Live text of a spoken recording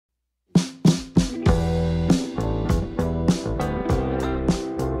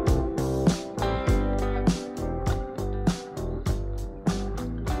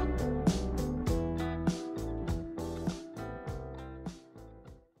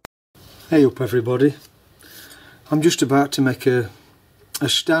Hey up everybody, I'm just about to make a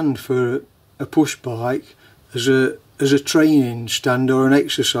stand for a push bike as a training stand or an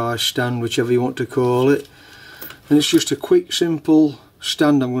exercise stand, whichever you want to call it. And it's just a quick simple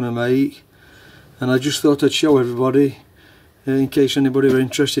stand I'm going to make, and I just thought I'd show everybody in case anybody were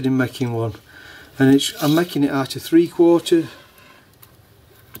interested in making one. And I'm making it out of 3/4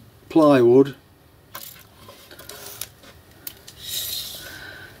 plywood.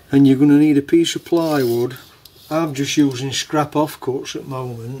 And you're going to need a piece of plywood. I'm just using scrap offcuts at the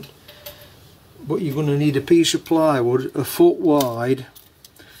moment, but you're going to need a piece of plywood 1 foot wide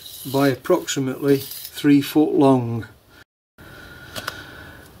by approximately 3 foot long.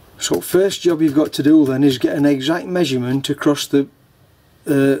 So first job you've got to do then is get an exact measurement across the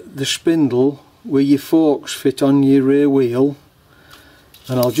spindle where your forks fit on your rear wheel,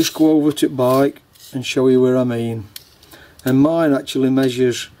 and I'll just go over to the bike and show you where I mean. And mine actually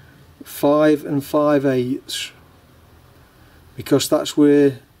measures 5 5/8 because that's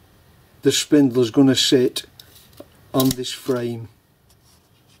where the spindle is going to sit on this frame.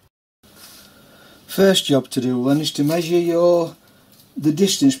 First job to do then is to measure the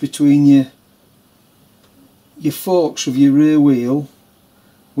distance between your forks of your rear wheel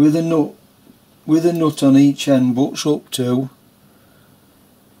with a nut on each end butts up to.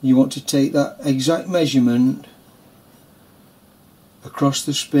 You want to take that exact measurement across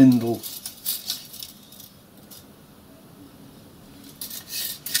the spindle.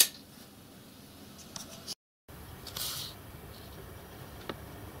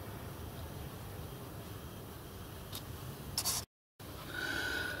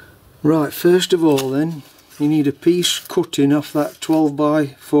 Right, first of all then, you need a piece cutting off that 12 by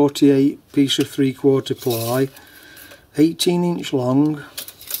 48 piece of 3/4 ply, 18 inch long,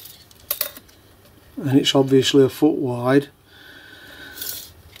 and it's obviously 1 foot wide.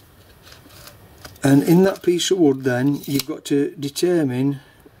 And in that piece of wood then, you've got to determine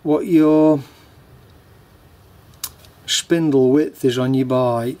what your spindle width is on your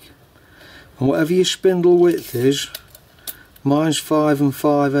bike. And whatever your spindle width is, mine's 5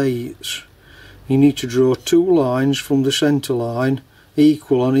 5/8. You need to draw 2 lines from the centre line,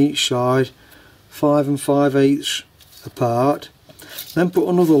 equal on each side, 5 5/8 apart. Then put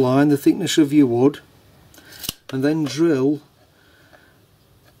another line the thickness of your wood, and then drill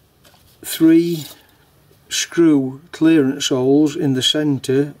 3 screw clearance holes in the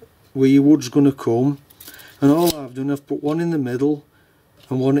centre where your wood's going to come. And all I've done, I've put one in the middle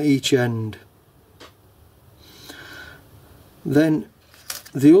and one at each end. Then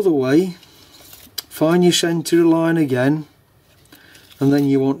the other way, find your centre line again, and then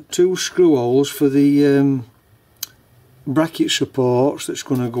you want 2 screw holes for the bracket supports that's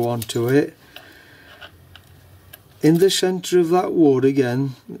going to go onto it. In the centre of that wood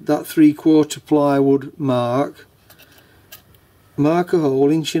again, that 3/4 plywood mark a hole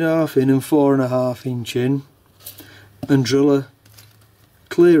 1.5 in and 4.5 inch in, and drill a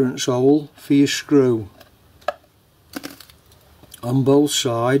clearance hole for your screw on both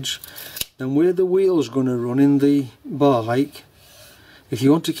sides. Then where the wheel's going to run in the bike, if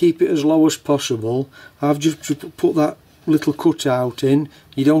you want to keep it as low as possible, I've just put that little cut out in.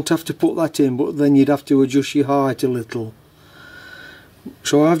 You don't have to put that in, but then you'd have to adjust your height a little.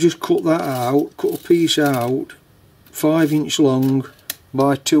 So I've just cut that out, cut a piece out 5 inch long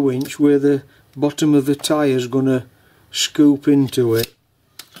by 2 inch where the bottom of the tyre's going to scoop into it.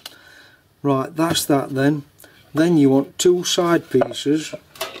 Right, that's that then. Then you want 2 side pieces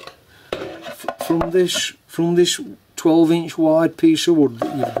from this 12 inch wide piece of wood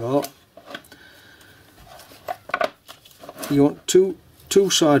that you've got. You want two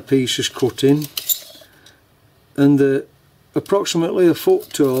side pieces cut in, and they're approximately 1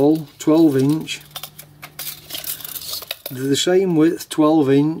 foot tall, 12 inch. They're the same width, 12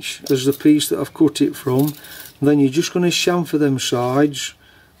 inch, as the piece that I've cut it from. And then you're just going to chamfer them sides.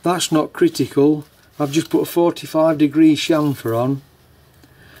 That's not critical. I've just put a 45-degree chamfer on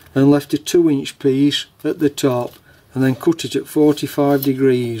and left a 2 inch piece at the top, and then cut it at 45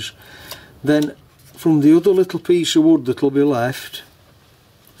 degrees. Then from the other little piece of wood that'll be left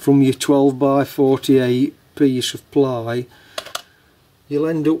from your 12 by 48 piece of ply, you'll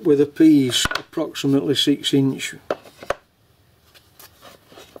end up with a piece approximately 6 inch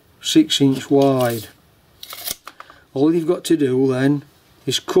wide. All you've got to do then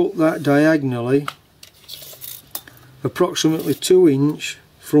is cut that diagonally approximately 2 inch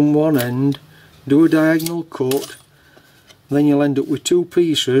from one end, do a diagonal cut, then you'll end up with 2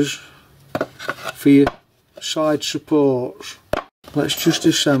 pieces for your side supports. Let's just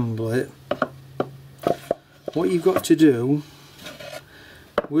assemble it. What you've got to do,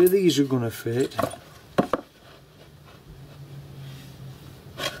 where these are going to fit,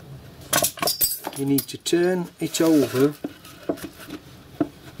 you need to turn it over,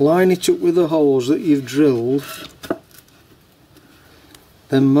 line it up with the holes that you've drilled,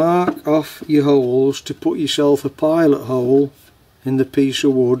 then mark off your holes to put yourself a pilot hole in the piece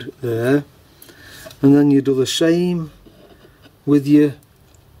of wood there, and then you do the same with your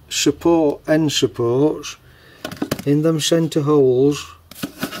end supports. In them centre holes,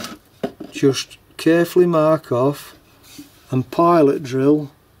 just carefully mark off and pilot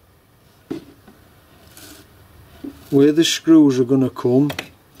drill where the screws are going to come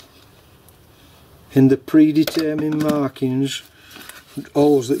in the predetermined markings,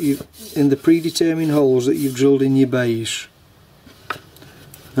 holes that predetermined holes that you've drilled in your base.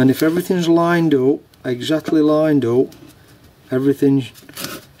 And if everything's lined up, exactly lined up, everything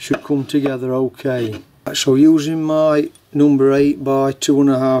should come together okay. So using my number 8 by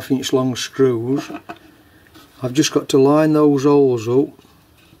 2.5 inch long screws, I've just got to line those holes up.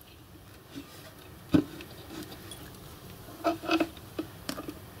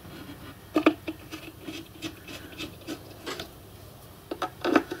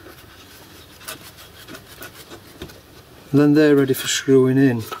 And then they're ready for screwing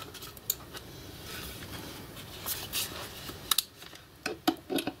in.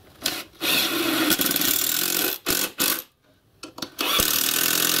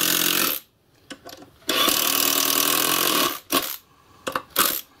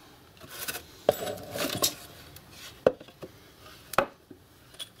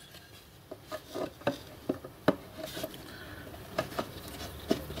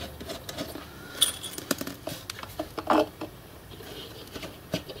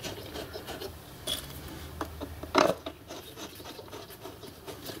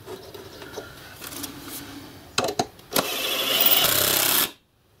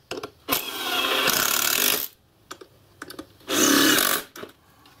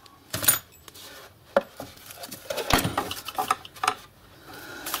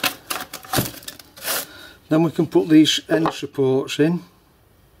 Then we can put these end supports in.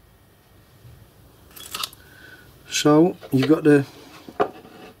 So you've got to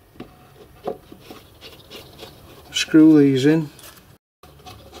screw these in.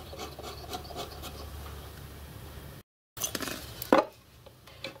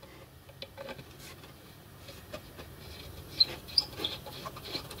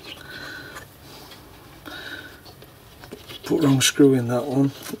 Put wrong screw in that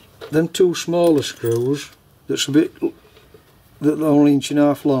one. Them two smaller screws, that's a bit, that are only 1.5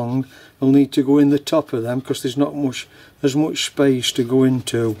 inches long, will need to go in the top of them because there's not as much space to go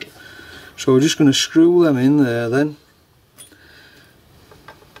into. So we're just going to screw them in there then.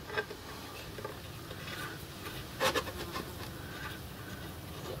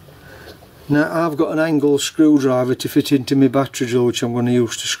 Now I've got an angle screwdriver to fit into my battery drill, which I'm going to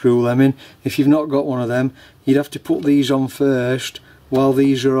use to screw them in. If you've not got one of them, you'd have to put these on first while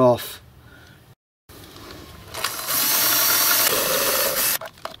these are off.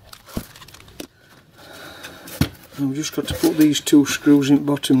 I've just got to put these two screws in the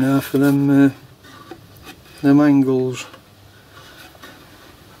bottom now for them angles,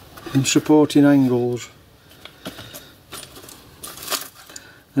 and supporting angles.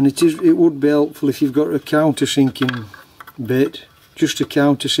 And it would be helpful if you've got a countersinking bit, just to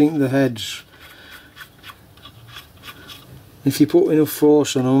countersink the heads. If you put enough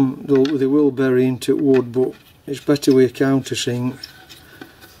force on them, they will bury into wood, but it's better with a countersink.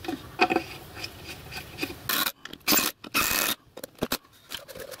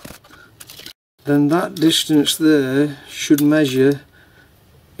 Then that distance there should measure,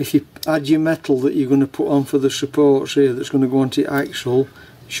 if you add your metal that you're going to put on for the supports here, that's going to go onto your axle,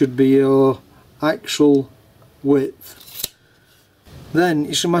 should be your axle width. Then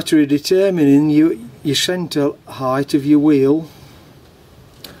it's a matter of determining your centre height of your wheel.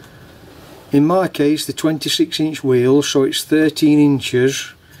 In my case, the 26-inch wheel, so it's 13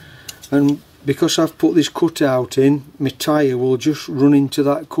 inches, and because I've put this cutout in, my tyre will just run into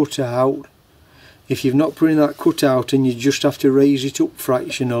that cutout. If you've not put in that cutout in, you just have to raise it up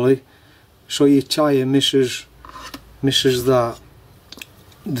fractionally so your tyre misses that.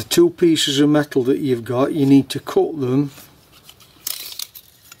 The two pieces of metal that you've got, you need to cut them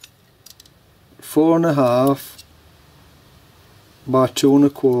 4.5 by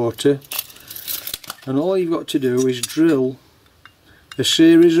 2.25, and all you've got to do is drill a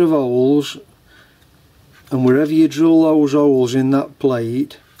series of holes, and wherever you drill those holes in that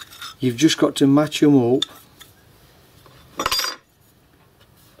plate, you've just got to match them up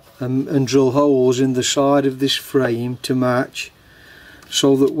and drill holes in the side of this frame to match,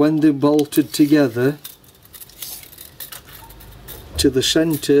 so that when they're bolted together to the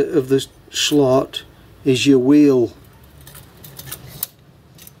centre of the slot is your wheel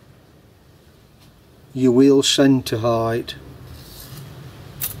centre height.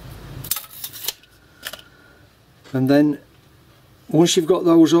 And then once you've got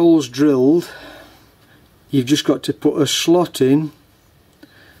those holes drilled, you've just got to put a slot in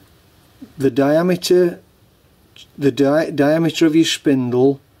the diameter of your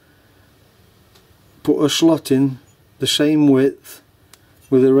spindle, put a slot in the same width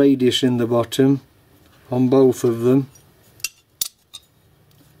with a radius in the bottom on both of them.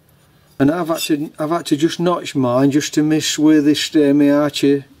 And I've had to just notch mine just to miss where this Sturmey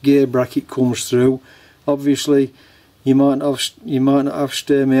Archer gear bracket comes through. Obviously you might not have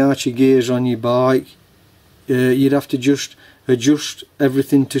Sturmey Archer gears on your bike. You'd have to just adjust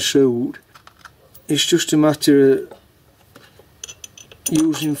everything to suit. It's just a matter of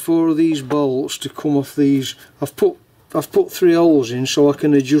using 4 of these bolts to come off these. I've put 3 holes in so I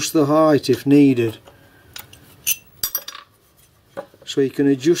can adjust the height if needed. So you can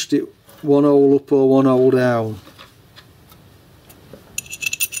adjust it 1 hole up or 1 hole down.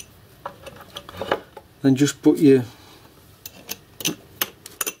 And just put your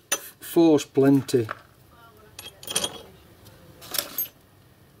force plenty.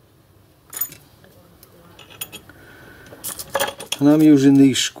 And I'm using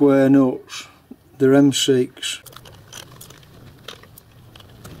these square nuts, they're M6.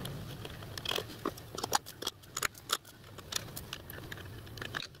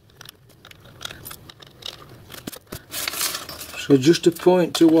 So just a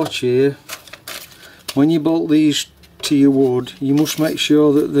point to watch here, when you bolt these to your wood, you must make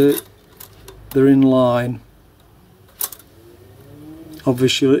sure that they're in line.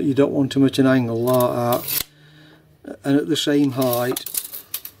 Obviously you don't want them at an angle like that, and at the same height.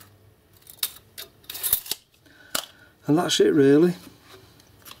 And that's it really.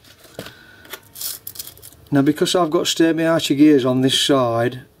 Now because I've got Sturmey Archer gears on this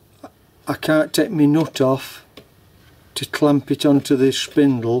side, I can't take my nut off to clamp it onto this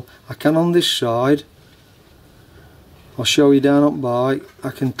spindle. I can on this side. I'll show you down on bike. I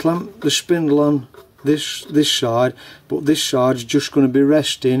can clamp the spindle on this side, but this side's just going to be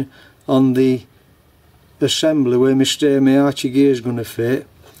resting on the assembly where my Sturmey Archer gear is going to fit.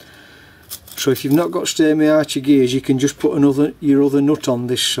 So if you've not got Sturmey Archer gears, you can just put your other nut on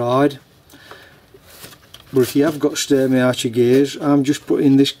this side. But if you have got Sturmey Archer gears, I'm just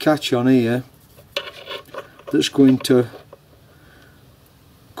putting this catch on here that's going to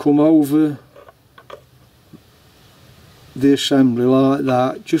come over the assembly like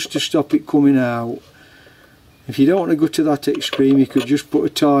that, just to stop it coming out. If you don't want to go to that extreme, you could just put a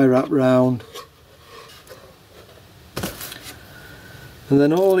tie wrap round. And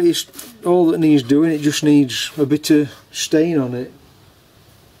then all that needs doing, it just needs a bit of stain on it.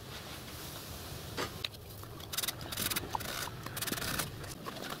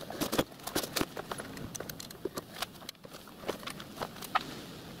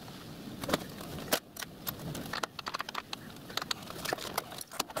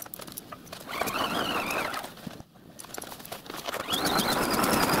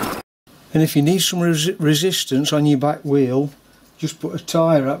 And if you need some resistance on your back wheel, just put a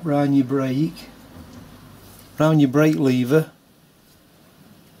tie wrap round your brake lever,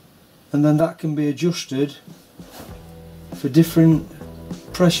 and then that can be adjusted for different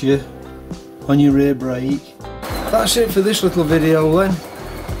pressure on your rear brake. That's it for this little video then.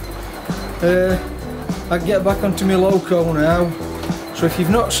 I can get back onto my loco now. So if you've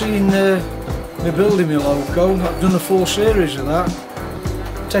not seen me building my loco, I've done a full series of that.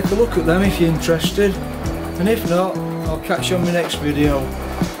 Take a look at them if you're interested, and if not, I'll catch you on my next video.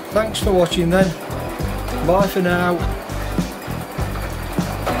 Thanks for watching then. Bye for now.